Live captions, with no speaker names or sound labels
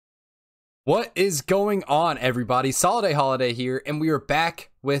What is going on, everybody? Soliday Holiday here, and we are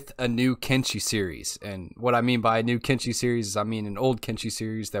back with a new Kenshi series. And what I mean by a new Kenshi series is I mean an old Kenshi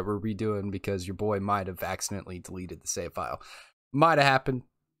series that we're redoing because your boy might have accidentally deleted the save file. Might have happened.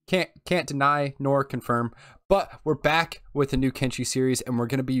 Can't deny nor confirm. But we're back with a new Kenshi series, and we're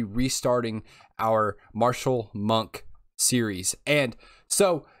going to be restarting our martial monk series. And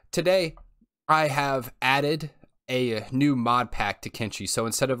so today I have added a new mod pack to Kenshi. So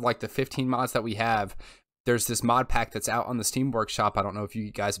instead of like the 15 mods that we have, there's this mod pack that's out on the Steam Workshop. I don't know if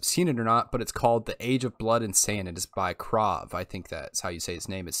you guys have seen it or not, but it's called The Age of Blood and Sand. It is by Krov. I think that's how you say his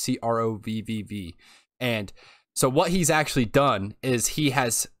name. It's Crovvv. And so what he's actually done is he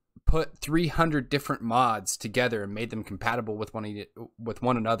has put 300 different mods together and made them compatible with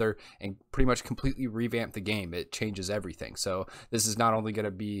one another and pretty much completely revamped the game. It changes everything. So this is not only going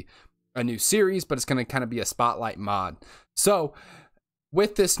to be a new series, but it's going to kind of be a spotlight mod. So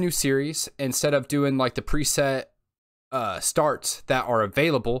with this new series, instead of doing like the preset starts that are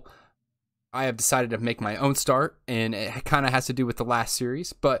available, I have decided to make my own start, and it kind of has to do with the last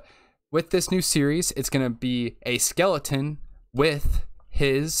series. But with this new series, it's going to be a skeleton with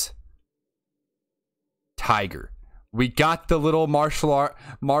his tiger. We got the little martial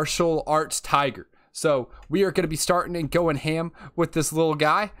arts tiger. So we are going to be starting and going ham with this little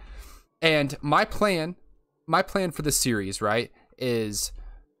guy. And my plan for this series, right, is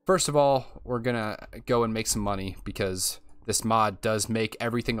first of all, we're going to go and make some money because this mod does make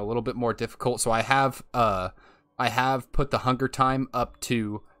everything a little bit more difficult. So I have put the hunger time up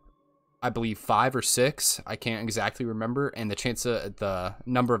to, I believe, 5 or 6. I can't exactly remember. And the chance of the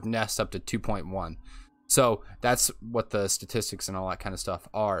number of nests up to 2.1. So that's what the statistics and all that kind of stuff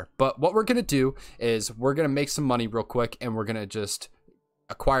are. But what we're going to do is we're going to make some money real quick, and we're going to just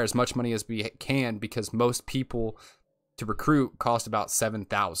acquire as much money as we can, because most people to recruit cost about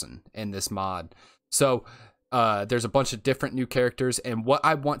 7,000 in this mod. So there's a bunch of different new characters, and what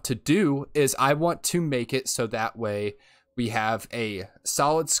I want to do is I want to make it so that way we have a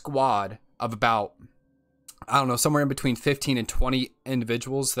solid squad of about, I don't know, somewhere in between 15 and 20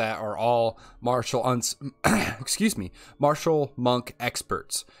 individuals that are all martial monk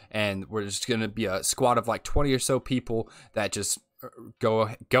experts. And we're just going to be a squad of like 20 or so people that just go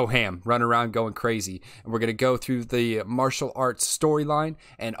ham, run around going crazy. And we're going to go through the martial arts storyline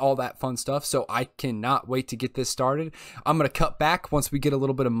and all that fun stuff. So I cannot wait to get this started. I'm going to cut back once we get a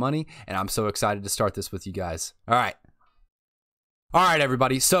little bit of money, and I'm so excited to start this with you guys. All right,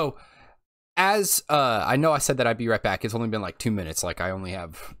 everybody. So as I know I said that I'd be right back. It's only been like 2 minutes. Like I only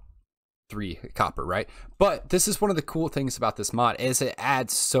have 3 copper, right? But this is one of the cool things about this mod is it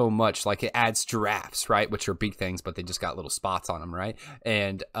adds so much. Like it adds giraffes, right, which are big things, but they just got little spots on them, right?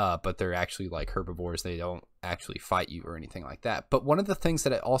 And but they're actually like herbivores. They don't actually fight you or anything like that. But one of the things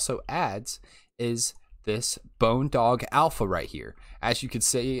that it also adds is this bone dog alpha right here. As you can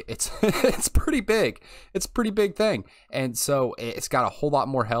see, it's it's pretty big. It's a pretty big thing. And so it's got a whole lot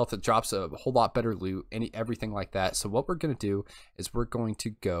more health. It drops a whole lot better loot, everything like that. So what we're going to do is we're going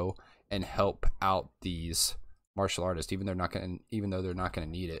to go and help out these martial artists, even though they're not going to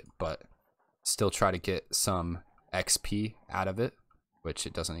need it, but still try to get some XP out of it, which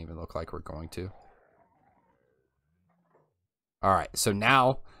it doesn't even look like we're going to. All right, so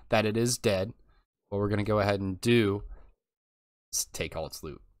now that it is dead, what we're going to go ahead and do is take all its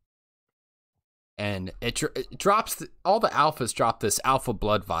loot. And it drops, all the alphas drop this alpha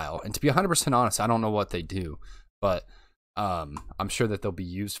blood vial. And to be 100% honest, I don't know what they do, but I'm sure that they'll be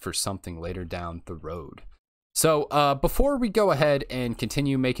used for something later down the road. So before we go ahead and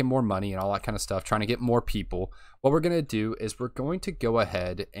continue making more money and all that kind of stuff, trying to get more people, what we're going to do is we're going to go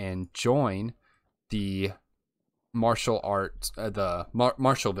ahead and join the martial arts,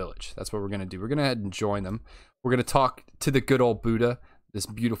 martial village. That's what we're going to do. We're going to head and join them. We're going to talk to the good old Buddha, this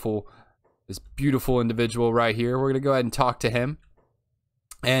beautiful individual right here. We're going to go ahead and talk to him.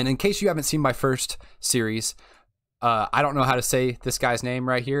 And in case you haven't seen my first series, I don't know how to say this guy's name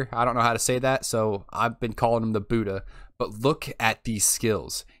right here. I don't know how to say that, so I've been calling him the Buddha. But look at these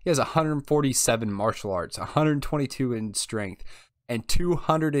skills. He has 147 martial arts, 122 in strength, and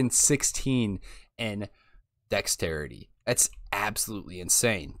 216 in dexterity. That's absolutely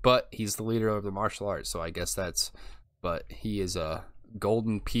insane. But he's the leader of the martial arts, so I guess that's... But he is a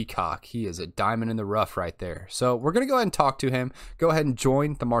golden peacock. He is a diamond in the rough right there. So we're going to go ahead and talk to him. Go ahead and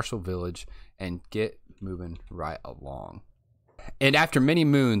join the martial village and get moving right along. And after many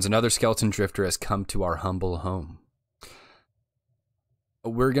moons, another skeleton drifter has come to our humble home.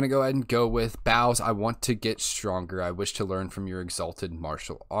 We're going to go ahead and go with bows. I want to get stronger. I wish to learn from your exalted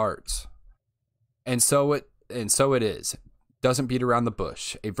martial arts. And so it is. doesn't beat around the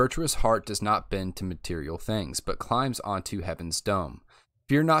bush. A virtuous heart does not bend to material things, but climbs onto heaven's dome.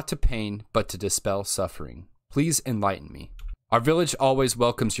 Fear not to pain, but to dispel suffering. Please enlighten me. Our village always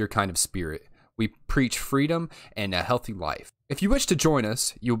welcomes your kind of spirit. We preach freedom and a healthy life. If you wish to join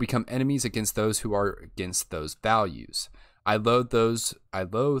us, you will become enemies against those who are against those values. I loathe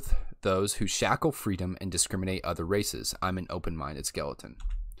those who shackle freedom and discriminate other races. I'm an open-minded skeleton.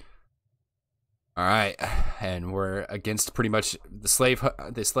 All right, and we're against pretty much the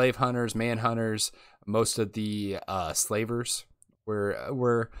slave hunters, man hunters, most of the slavers.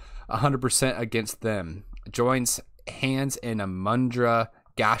 We're 100% against them. Joins hands in a Mundra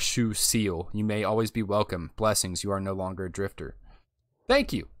Gashu seal. You may always be welcome. Blessings. You are no longer a drifter.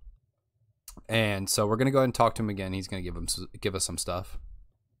 Thank you. And so we're gonna go ahead and talk to him again. He's gonna give us some stuff,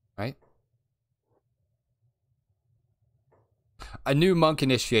 right? A new monk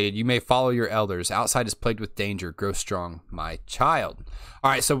initiated. You may follow your elders. Outside is plagued with danger. Grow strong, my child.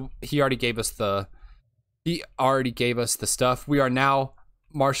 All right. So he already gave us the stuff. We are now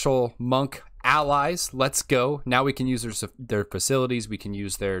martial monk allies. Let's go. Now we can use their facilities. We can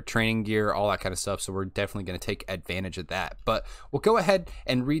use their training gear, all that kind of stuff. So we're definitely going to take advantage of that. But we'll go ahead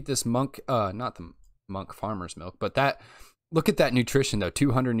and read this monk, not the monk farmer's milk, but look at that nutrition though.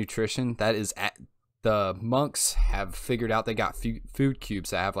 200 nutrition. That is the monks have figured out they got food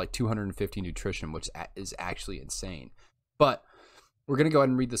cubes that have like 250 nutrition, which is actually insane. But we're going to go ahead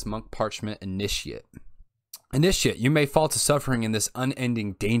and read this monk parchment initiate. Initiate, you may fall to suffering in this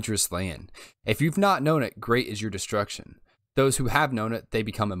unending, dangerous land. If you've not known it, great is your destruction. Those who have known it, they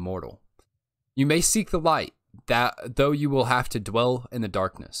become immortal. You may seek the light, that though you will have to dwell in the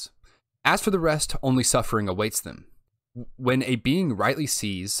darkness. As for the rest, only suffering awaits them. When a being rightly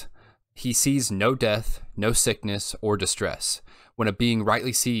sees, he sees no death, no sickness, or distress. When a being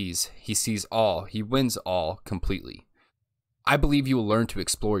rightly sees, he sees all, he wins all completely. I believe you will learn to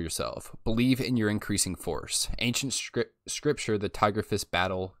explore yourself. Believe in your increasing force. Ancient scripture, the tiger fist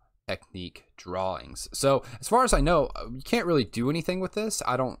battle technique drawings. So as far as I know, you can't really do anything with this.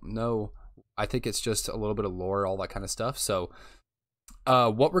 I don't know. I think it's just a little bit of lore, all that kind of stuff. So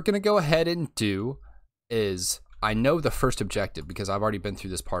what we're going to go ahead and do is, I know the first objective because I've already been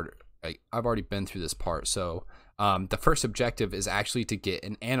through this part. So the first objective is actually to get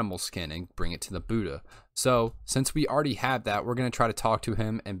an animal skin and bring it to the Buddha. So since we already have that, we're going to try to talk to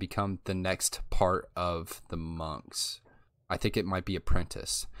him and become the next part of the monks. I think it might be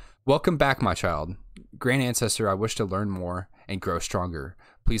apprentice. Welcome back, my child. Grand ancestor, I wish to learn more and grow stronger.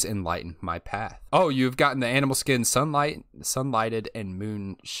 Please enlighten my path. Oh, you've gotten the animal skin sunlighted and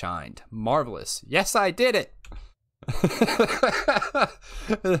moon shined. Marvelous. Yes, I did it.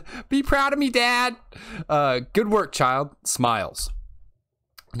 Be proud of me, Dad. Good work, child. Smiles.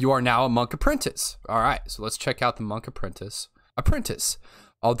 You are now a monk apprentice. All right, so let's check out the monk apprentice. Apprentice.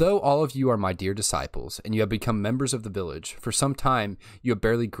 Although all of you are my dear disciples and you have become members of the village, for some time you have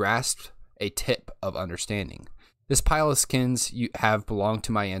barely grasped a tip of understanding. This pile of skins you have belonged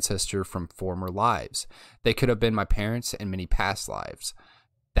to my ancestor from former lives. They could have been my parents in many past lives.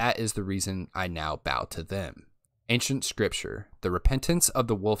 That is the reason I now bow to them. Ancient scripture, the repentance of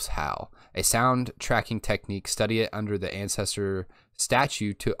the wolf's howl, a sound tracking technique. Study it under the ancestor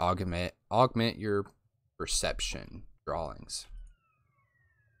statue to augment your perception. Drawings.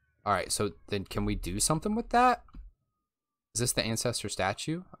 All right, so then can we do something with that? Is this the ancestor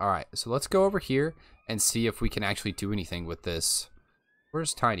statue? All right, so let's go over here and see if we can actually do anything with this.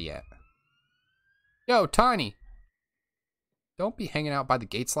 Where's Tiny at? Yo, Tiny! Don't be hanging out by the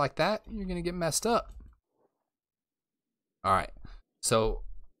gates like that. You're gonna get messed up. All right, so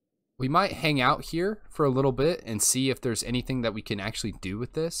we might hang out here for a little bit and see if there's anything that we can actually do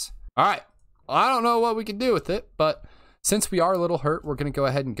with this. All right, well, I don't know what we can do with it, but since we are a little hurt, we're going to go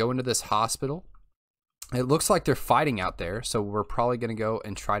ahead and go into this hospital. It looks like they're fighting out there, so we're probably going to go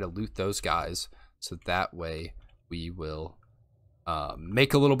and try to loot those guys, so that way we will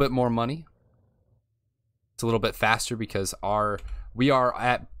make a little bit more money. It's a little bit faster because we are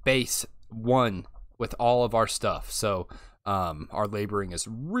at base 1 with all of our stuff, so our laboring is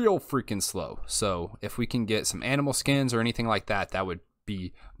real freaking slow. So if we can get some animal skins or anything like that, that would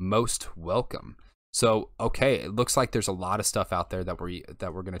be most welcome. So okay, it looks like there's a lot of stuff out there that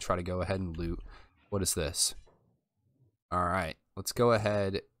we're gonna try to go ahead and loot. What is this? All right, let's go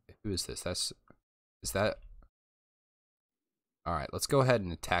ahead. Who is this? Is that? All right, let's go ahead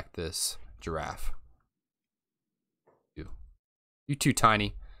and attack this giraffe. You too,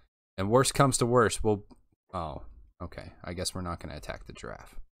 Tiny. And worst comes to worst, we'll... Oh, okay. I guess we're not going to attack the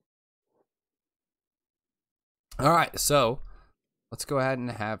giraffe. All right, so let's go ahead and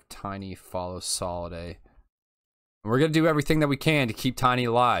have Tiny follow Soliday. And we're going to do everything that we can to keep Tiny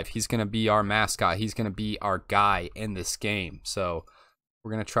alive. He's going to be our mascot. He's going to be our guy in this game. So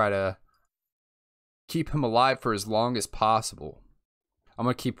we're going to try to keep him alive for as long as possible. I'm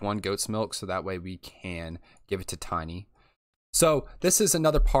going to keep 1 goat's milk so that way we can give it to Tiny. So this is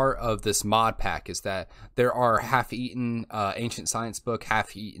another part of this mod pack, is that there are half-eaten ancient science book,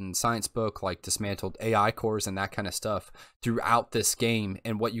 half-eaten science book, like dismantled AI cores and that kind of stuff throughout this game.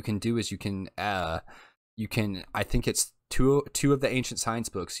 And what you can do is you can I think it's two of the ancient science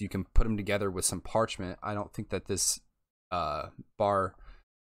books. You can put them together with some parchment. I don't think that this bar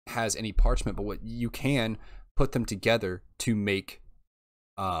has any parchment, but what you can put them together to make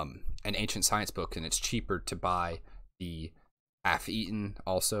an ancient science book, and it's cheaper to buy the half-eaten.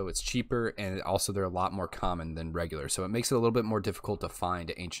 Also, it's cheaper, and also they're a lot more common than regular, so it makes it a little bit more difficult to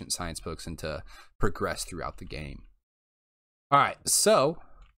find ancient science books and to progress throughout the game. All right, so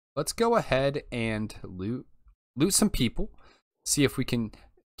let's go ahead and loot some people, see if we can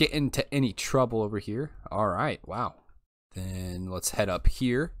get into any trouble over here. All right, wow. Then let's head up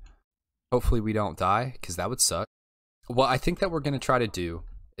here. Hopefully we don't die, because that would suck. What I think that we're going to try to do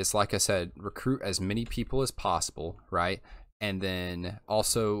is, like I said, recruit as many people as possible, right? And then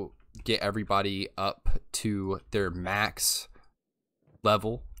also get everybody up to their max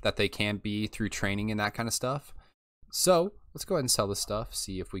level that they can be through training and that kind of stuff. So let's go ahead and sell this stuff,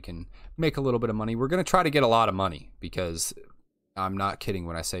 see if we can make a little bit of money. We're going to try to get a lot of money, because I'm not kidding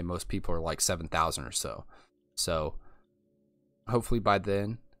when I say most people are like 7,000 or so. So hopefully by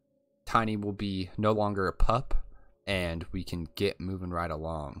then, Tiny will be no longer a pup, and we can get moving right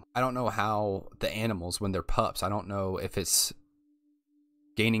along. I don't know how the animals, when they're pups, I don't know if it's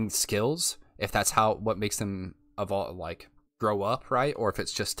gaining skills, if that's what makes them evolve, like grow up, right? Or if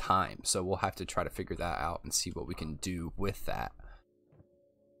it's just time. So we'll have to try to figure that out and see what we can do with that.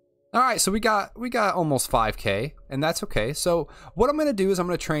 All right, so we got almost 5K, and that's okay. So what I'm gonna do is I'm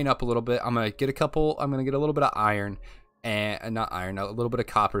gonna train up a little bit. I'm gonna get a little bit of iron, and not iron, a little bit of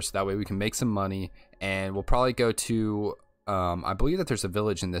copper, so that way we can make some money. And we'll probably go to I believe that there's a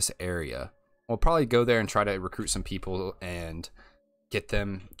village in this area. We'll probably go there and try to recruit some people and get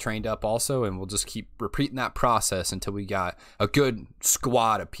them trained up also, and we'll just keep repeating that process until we got a good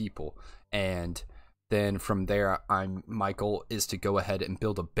squad of people. And then from there, my goal is to go ahead and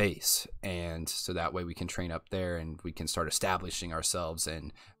build a base, and so that way we can train up there and we can start establishing ourselves,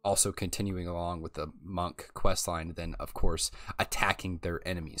 and also continuing along with the monk quest line, and then of course attacking their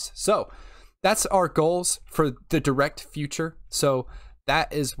enemies. So that's our goals for the direct future. So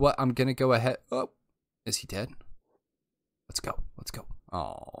that is what I'm gonna go ahead. Oh, is he dead? Let's go. Oh,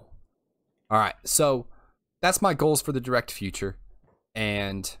 all right, so that's my goals for the direct future,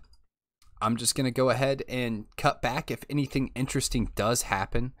 and I'm just going to go ahead and cut back if anything interesting does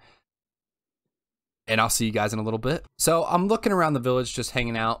happen. And I'll see you guys in a little bit. So I'm looking around the village, just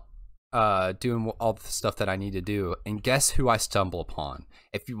hanging out, doing all the stuff that I need to do. And guess who I stumble upon?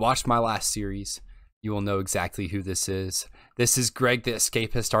 If you watched my last series, you will know exactly who this is. This is Greg the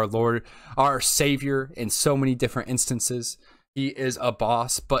Escapist, our Lord, our Savior in so many different instances. He is a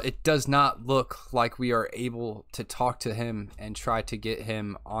boss, but it does not look like we are able to talk to him and try to get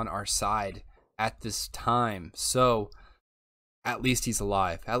him on our side at this time. So at least he's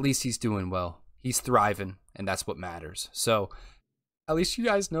alive. At least he's doing well. He's thriving, and that's what matters. So at least you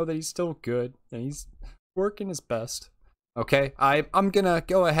guys know that he's still good and he's working his best. Okay, I'm gonna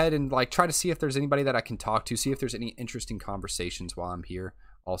go ahead and like try to see if there's anybody that I can talk to, see if there's any interesting conversations while I'm here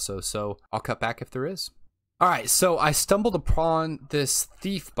also. So I'll cut back if there is. All right, so I stumbled upon this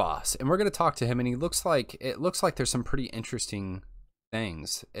thief boss, and we're gonna talk to him, and it looks like there's some pretty interesting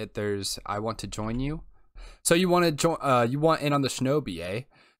things. I want to join you. So you want to join? You want in on the shinobi, eh?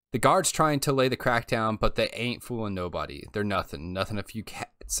 The guards trying to lay the crackdown, but they ain't fooling nobody. They're nothing a few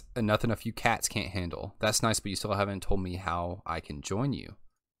cats can't handle. That's nice, but you still haven't told me how I can join you.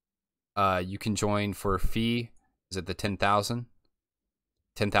 You can join for a fee. Is it the 10,000?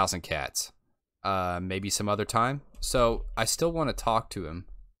 10,000 cats. Maybe some other time. So I still want to talk to him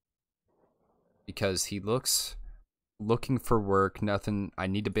because he looking for work. Nothing. I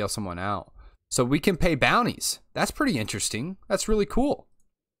need to bail someone out. So we can pay bounties. That's pretty interesting. That's really cool.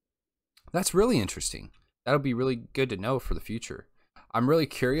 That's really interesting. That'll be really good to know for the future. I'm really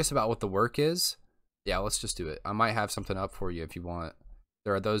curious about what the work is. Yeah, let's just do it. I might have something up for you if you want.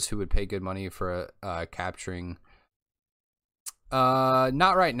 There are those who would pay good money for capturing.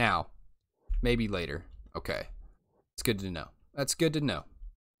 Not right now. Maybe later. Okay. It's good to know. That's good to know.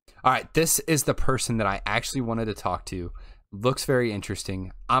 All right. This is the person that I actually wanted to talk to. Looks very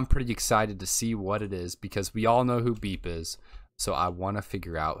interesting. I'm pretty excited to see what it is because we all know who Beep is. So I want to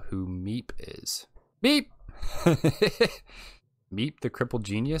figure out who Meep is. Beep! Meep the crippled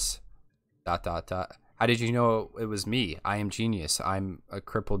genius? ... How did you know it was me? I am genius. I'm a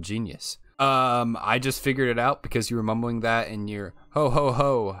crippled genius. I just figured it out because you were mumbling that in your ho ho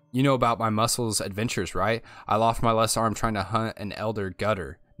ho. You know about my muscles adventures, right? I lost my left arm trying to hunt an elder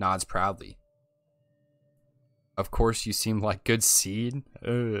gutter. Nods proudly. Of course, you seem like good seed.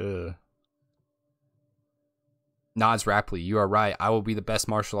 Nods rapidly. You are right. I will be the best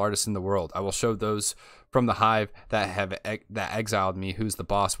martial artist in the world. I will show those from the hive that exiled me who's the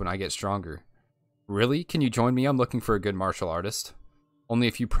boss when I get stronger. Really? Can you join me? I'm looking for a good martial artist. Only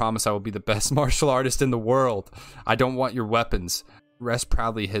if you promise I will be the best martial artist in the world. I don't want your weapons. Rests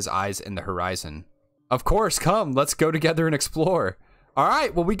proudly his eyes in the horizon. Of course, come. Let's go together and explore. All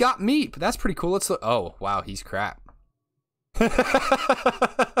right. Well, we got Meep. That's pretty cool. Let's look. Oh, wow. He's crap.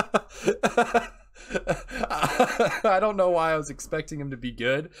 I don't know why I was expecting him to be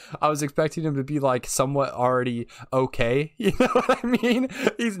good. I was expecting him to be like somewhat already okay. You know what I mean?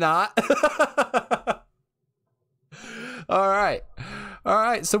 He's not. All right. All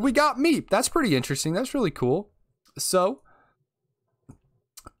right. So we got Meep. That's pretty interesting. That's really cool. So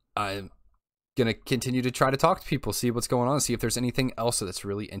I'm going to continue to try to talk to people, see what's going on, see if there's anything else that's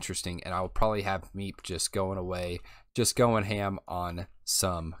really interesting. And I will probably have Meep just going away, just going ham on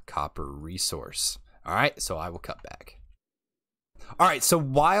some copper resource. All right. So I will cut back. All right. So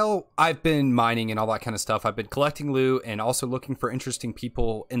while I've been mining and all that kind of stuff, I've been collecting loot and also looking for interesting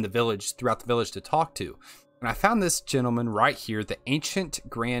people in the village, throughout the village to talk to. And I found this gentleman right here, the Ancient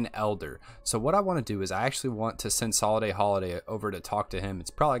Grand Elder. So what I want to do is I actually want to send Holiday over to talk to him.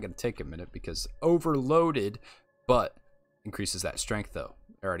 It's probably going to take a minute because overloaded, but increases that strength though.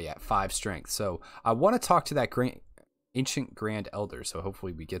 They're already at 5 strength. So I want to talk to that Ancient Grand Elder. So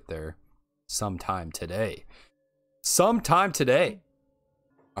hopefully we get there sometime today. Sometime today.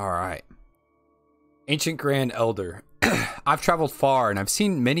 All right. Ancient Grand Elder. I've traveled far and I've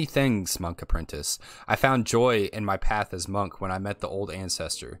seen many things, monk apprentice. I found joy in my path as monk when I met the old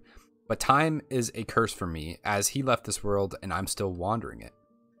ancestor. But time is a curse for me as he left this world and I'm still wandering it.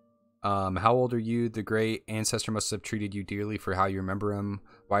 How old are you? The great ancestor must have treated you dearly for how you remember him.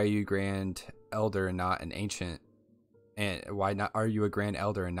 Why are you Grand Elder and not an ancient? And why not are you a Grand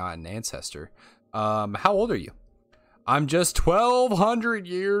Elder and not an ancestor? How old are you? I'm just 1,200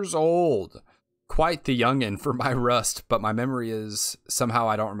 years old. Quite the youngin' for my rust, but my memory is somehow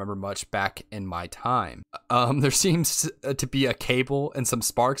I don't remember much back in my time. There seems to be a cable and some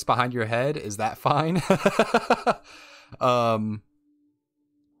sparks behind your head. Is that fine?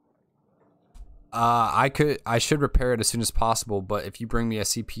 I should repair it as soon as possible, but if you bring me a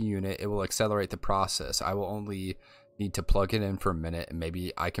CPU unit, it will accelerate the process. I will only need to plug it in for a minute and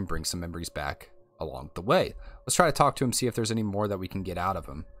maybe I can bring some memories back along the way. Let's try to talk to him, see if there's any more that we can get out of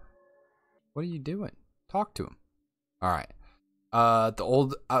him. What are you doing? Talk to him. All right.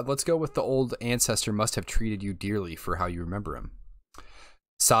 Let's go with the old ancestor must have treated you dearly for how you remember him.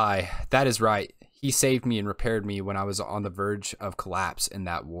 Sigh. That is right. He saved me and repaired me when I was on the verge of collapse in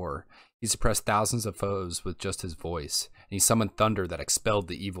that war. He suppressed thousands of foes with just his voice, and he summoned thunder that expelled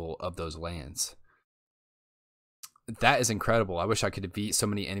the evil of those lands. That is incredible. I wish I could defeat so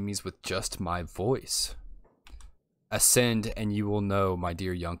many enemies with just my voice. Ascend and you will know, my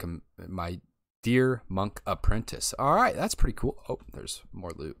dear monk apprentice. All right, that's pretty cool. Oh, there's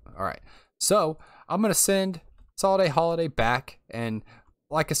more loot. All right, so I'm gonna send Holiday back, and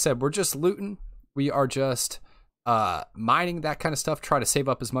like I said, we're just looting. We are just mining that kind of stuff. Try to save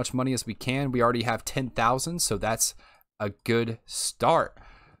up as much money as we can. We already have 10,000, so that's a good start.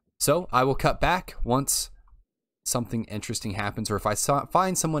 So I will cut back once something interesting happens, or if I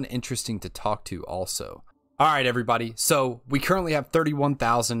find someone interesting to talk to also. All right, everybody. So we currently have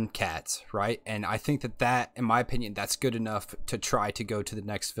 31,000 cats, right? And I think that, in my opinion, that's good enough to try to go to the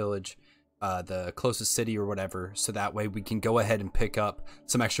next village, the closest city or whatever. So that way we can go ahead and pick up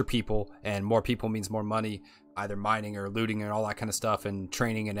some extra people, and more people means more money, either mining or looting and all that kind of stuff and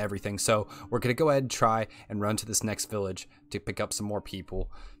training and everything. So we're going to go ahead and try and run to this next village to pick up some more people.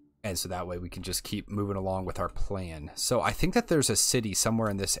 And so that way we can just keep moving along with our plan. So I think that there's a city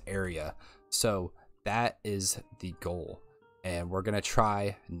somewhere in this area. So that is the goal, and we're gonna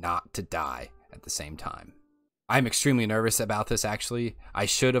try not to die at the same time. I'm extremely nervous about this, actually. I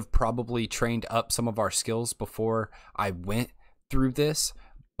should have probably trained up some of our skills before I went through this,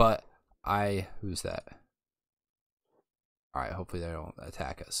 but who's that? All right, hopefully they don't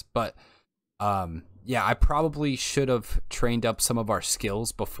attack us. But yeah, I probably should have trained up some of our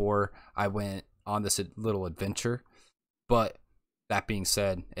skills before I went on this little adventure, but that being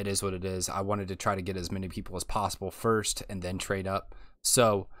said, it is what it is. I wanted to try to get as many people as possible first and then trade up.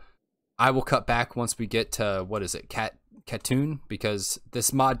 So I will cut back once we get to, what is it, Katoon, because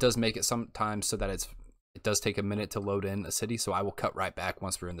this mod does make it sometimes so that it does take a minute to load in a city, so I will cut right back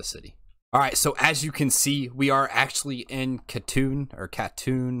once we're in the city. All right, so as you can see, we are actually in Katoon, or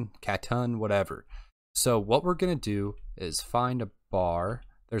Katun, whatever. So what we're going to do is find a bar.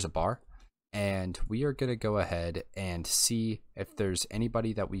 There's a bar. And we are going to go ahead and see if there's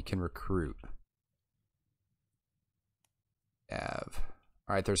anybody that we can recruit.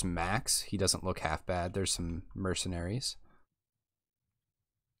 All right, there's Max. He doesn't look half bad. There's some mercenaries.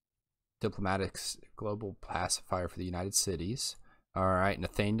 Diplomatics, global pacifier for the United Cities. All right,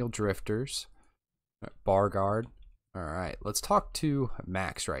 Nathaniel Drifters. Bar guard. All right, let's talk to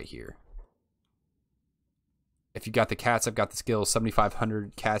Max right here. If you got the cats, I've got the skills.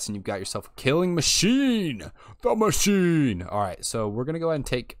 7,500 cats, and you've got yourself a killing machine. The machine. All right, so we're going to go ahead and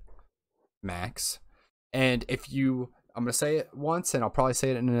take Max. And if you, I'm going to say it once, and I'll probably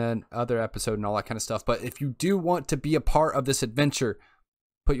say it in another episode and all that kind of stuff. But if you do want to be a part of this adventure,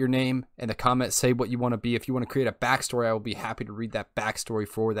 put your name in the comments. Say what you want to be. If you want to create a backstory, I will be happy to read that backstory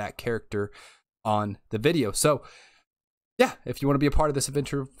for that character on the video. So, yeah, if you want to be a part of this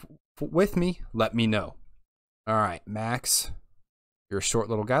adventure with me, let me know. All right, Max, you're a short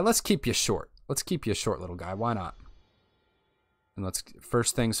little guy. Let's keep you short. Let's keep you a short little guy. Why not? And let's,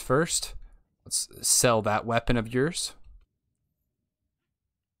 first things first, let's sell that weapon of yours.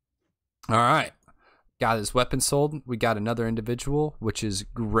 All right, got his weapon sold. We got another individual, which is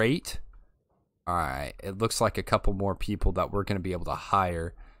great. All right, it looks like a couple more people that we're going to be able to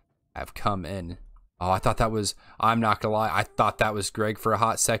hire have come in. Oh, I thought that was, I'm not going to lie, I thought that was Greg for a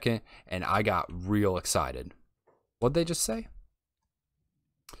hot second, and I got real excited. What'd they just say?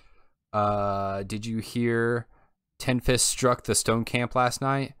 Did you hear Ten Fist struck the stone camp last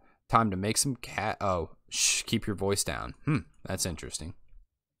night? Time to make some cat. Oh, shh, keep your voice down. That's interesting.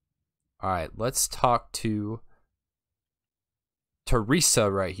 All right, let's talk to Teresa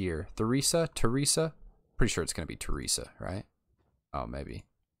right here. Teresa? Pretty sure it's going to be Teresa, right? Oh, maybe.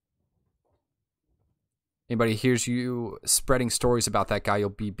 Anybody hears you spreading stories about that guy, you'll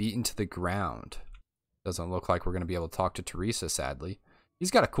be beaten to the ground. Doesn't look like we're going to be able to talk to Teresa, sadly. He's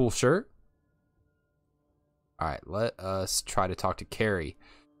got a cool shirt. All right, let us try to talk to Carrie.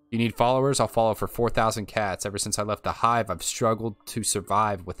 You need followers? I'll follow for 4,000 cats. Ever since I left the hive, I've struggled to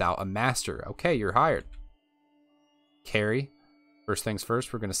survive without a master. Okay, you're hired. Carrie, first things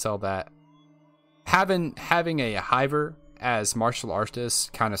first, we're going to sell that. Having a hiver as martial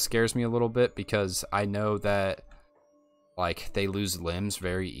artist kind of scares me a little bit because I know that like they lose limbs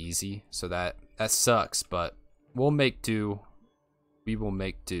very easy, so that sucks, but we'll make do. We will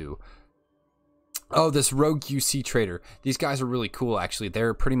make do. Oh, this rogue UC trader. These guys are really cool, actually.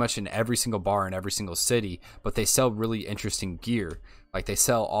 They're pretty much in every single bar in every single city, but they sell really interesting gear. Like they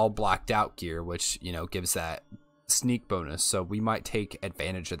sell all blacked out gear, which, you know, gives that sneak bonus. So we might take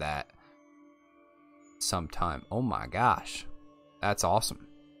advantage of that sometime. Oh my gosh. That's awesome.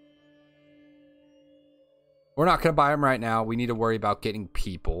 We're not going to buy them right now. We need to worry about getting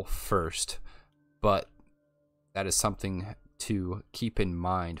people first. But that is something to keep in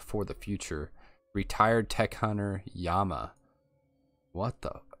mind for the future. Retired tech hunter Yama. What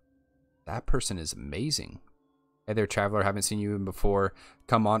the? That person is amazing. Hey there, traveler. Haven't seen you before.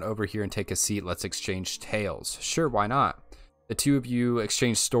 Come on over here and take a seat. Let's exchange tales. Sure, why not? The two of you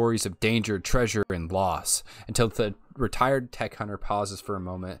exchange stories of danger, treasure, and loss. Until the retired tech hunter pauses for a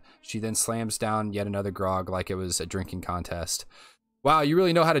moment. She then slams down yet another grog like it was a drinking contest. Wow, you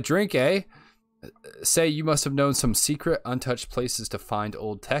really know how to drink, eh? Say you must have known some secret, untouched places to find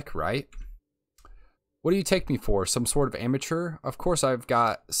old tech, right? What do you take me for? Some sort of amateur? Of course I've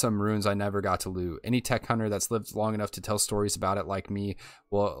got some ruins I never got to loot. Any tech hunter that's lived long enough to tell stories about it like me,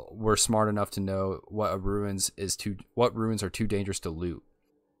 well, we're smart enough to know what ruins are too dangerous to loot.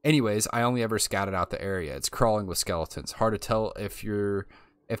 Anyways, I only ever scouted out the area. It's crawling with skeletons. Hard to tell if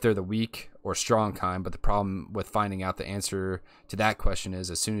they're the weak or strong kind, but the problem with finding out the answer to that question is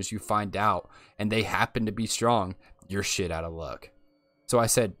as soon as you find out and they happen to be strong, you're shit out of luck. So I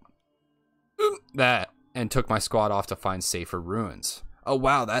said that and took my squad off to find safer ruins. Oh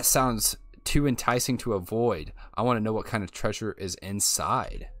wow, that sounds too enticing to avoid. I want to know what kind of treasure is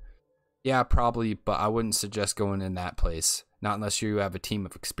inside. Yeah, probably, but I wouldn't suggest going in that place. Not unless you have a team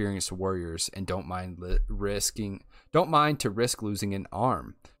of experienced warriors and don't mind to risk losing an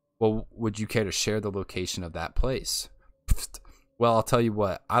arm. Well, would you care to share the location of that place? Well, I'll tell you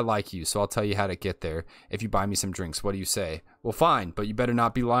what, I like you, so I'll tell you how to get there. If you buy me some drinks, what do you say? Well, fine, but you better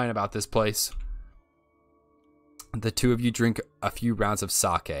not be lying about this place. The two of you drink a few rounds of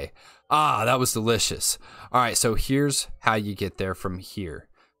sake. Ah, that was delicious. All right, so here's how you get there from here.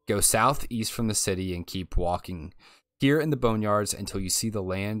 Go southeast from the city and keep walking here in the boneyards until you see the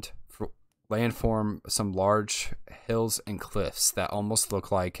land form some large hills and cliffs that almost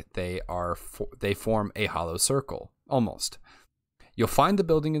look like they form a hollow circle. Almost. You'll find the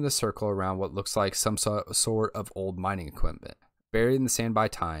building in the circle around what looks like some sort of old mining equipment, buried in the sand by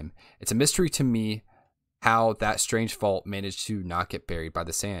time. It's a mystery to me how that strange vault managed to not get buried by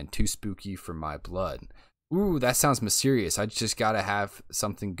the sand. Too spooky for my blood. Ooh, that sounds mysterious. I just gotta have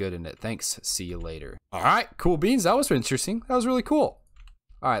something good in it. Thanks. See you later. All right, cool beans. That was interesting. That was really cool.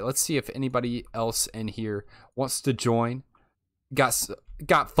 All right, let's see if anybody else in here wants to join.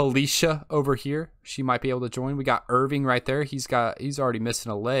 Got Felicia over here. She might be able to join. We got Irving right there. He's already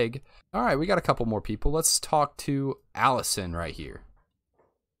missing a leg. All right, we got a couple more people. Let's talk to Allison right here.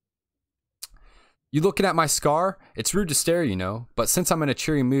 You looking at my scar? It's rude to stare, you know, but since I'm in a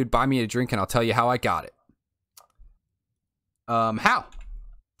cheery mood, buy me a drink and I'll tell you how I got it. How?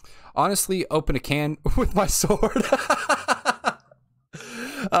 Honestly, open a can with my sword.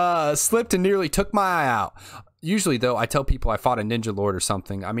 Slipped and nearly took my eye out. Usually, though, I tell people I fought a ninja lord or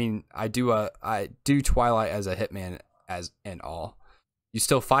something. I mean, I do Twilight as a hitman and all. You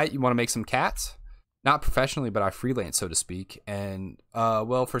still fight? You want to make some cats? Not professionally, but I freelance, so to speak. And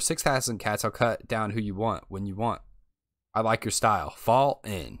well, for 6,000 cats, I'll cut down who you want when you want. I like your style. Fall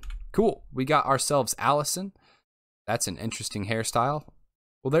in. Cool. We got ourselves Allison. That's an interesting hairstyle.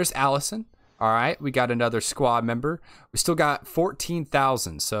 Well, there's Allison. All right, we got another squad member. We still got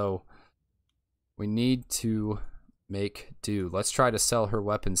 14,000, so we need to make do. Let's try to sell her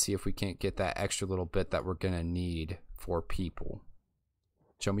weapon, see if we can't get that extra little bit that we're going to need for people.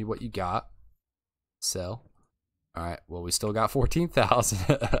 Show me what you got. Sell. All right, well, we still got 14,000.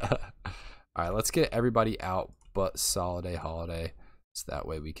 All right, let's get everybody out but Holiday, so that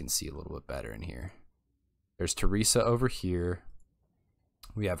way we can see a little bit better in here. There's Teresa over here.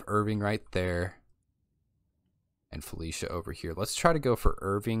 We have Irving right there. And Felicia over here. Let's try to go for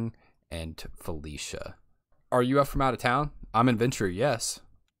Irving and Felicia. Are you up from out of town? I'm in Venture, yes.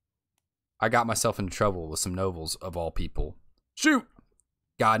 I got myself into trouble with some nobles of all people. Shoot!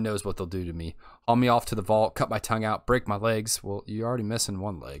 God knows what they'll do to me. Haul me off to the vault, cut my tongue out, break my legs. Well, you're already missing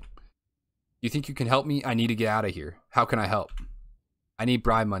one leg. You think you can help me? I need to get out of here. How can I help? I need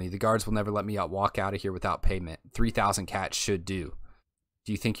bribe money. The guards will never let me walk out of here without payment. 3,000 cats should do.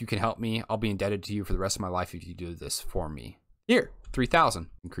 Do you think you can help me? I'll be indebted to you for the rest of my life if you do this for me. Here,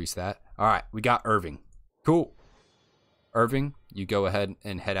 3,000. Increase that. All right, we got Irving. Cool. Irving, you go ahead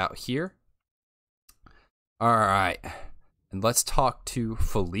and head out here. All right. And let's talk to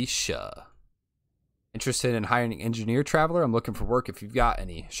Felicia. Interested in hiring an engineer traveler? I'm looking for work if you've got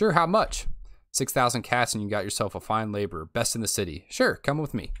any. Sure, how much? 6,000 cats and you got yourself a fine laborer. Best in the city. Sure, come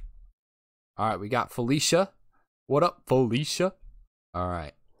with me. All right, we got Felicia. What up, Felicia? All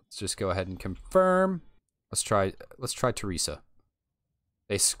right, let's just go ahead and confirm. Let's try Teresa.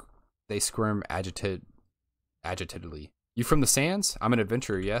 They squirm agitatedly. You from the sands? I'm an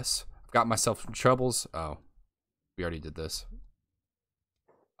adventurer, yes. I've got myself in troubles. Oh, we already did this.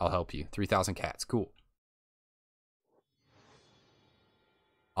 I'll help you. 3,000 cats. Cool.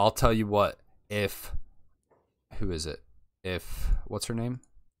 I'll tell you what. Who is it? What's her name?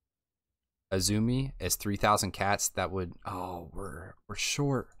 Azumi is 3,000 cats. That would, oh, we're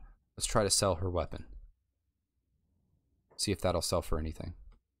short. Let's try to sell her weapon. See if that'll sell for anything.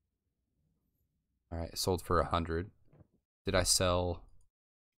 All right, sold for 100. Did I sell?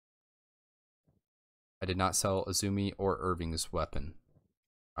 I did not sell Azumi or Irving's weapon.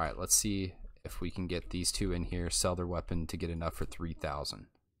 All right, let's see if we can get these two in here, sell their weapon to get enough for 3,000.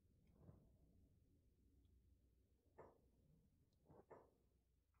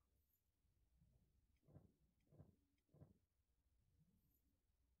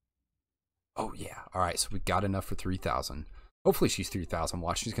 Oh, yeah. All right, so we got enough for 3,000. Hopefully she's 3,000.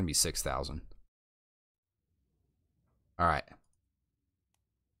 Watch, she's going to be 6,000. All right.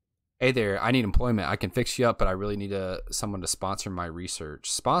 Hey there, I need employment. I can fix you up, but I really need someone to sponsor my research.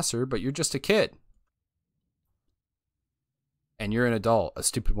 Sponsor? But you're just a kid. And you're an adult. A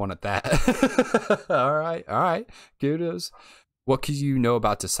stupid one at that. All right. Kudos. What could you know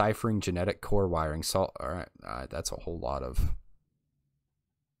about deciphering genetic core wiring? All right, that's a whole lot of...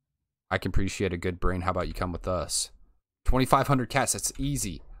 I can appreciate a good brain. How about you come with us? 2,500 cats. That's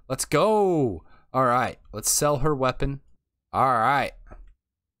easy. Let's go. All right. Let's sell her weapon. All right.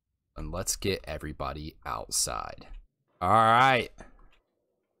 And let's get everybody outside. All right.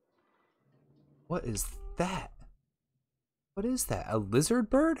 What is that? What is that? A lizard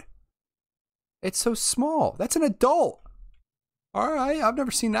bird? It's so small. That's an adult. All right. I've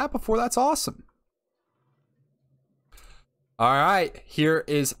never seen that before. That's awesome. All right, here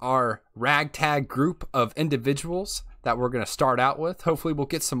is our ragtag group of individuals that we're going to start out with. Hopefully we'll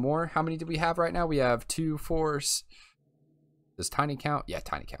get some more. How many do we have right now? We have 2, 4. Does tiny count? Yeah,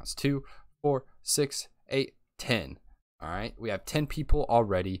 tiny counts. 2, 4, 6, 8, 10. All right, we have 10 people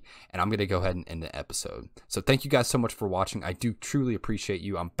already, and I'm going to go ahead and end the episode. So thank you guys so much for watching. I do truly appreciate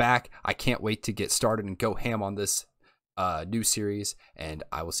you. I'm back. I can't wait to get started and go ham on this new series, and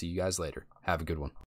I will see you guys later. Have a good one.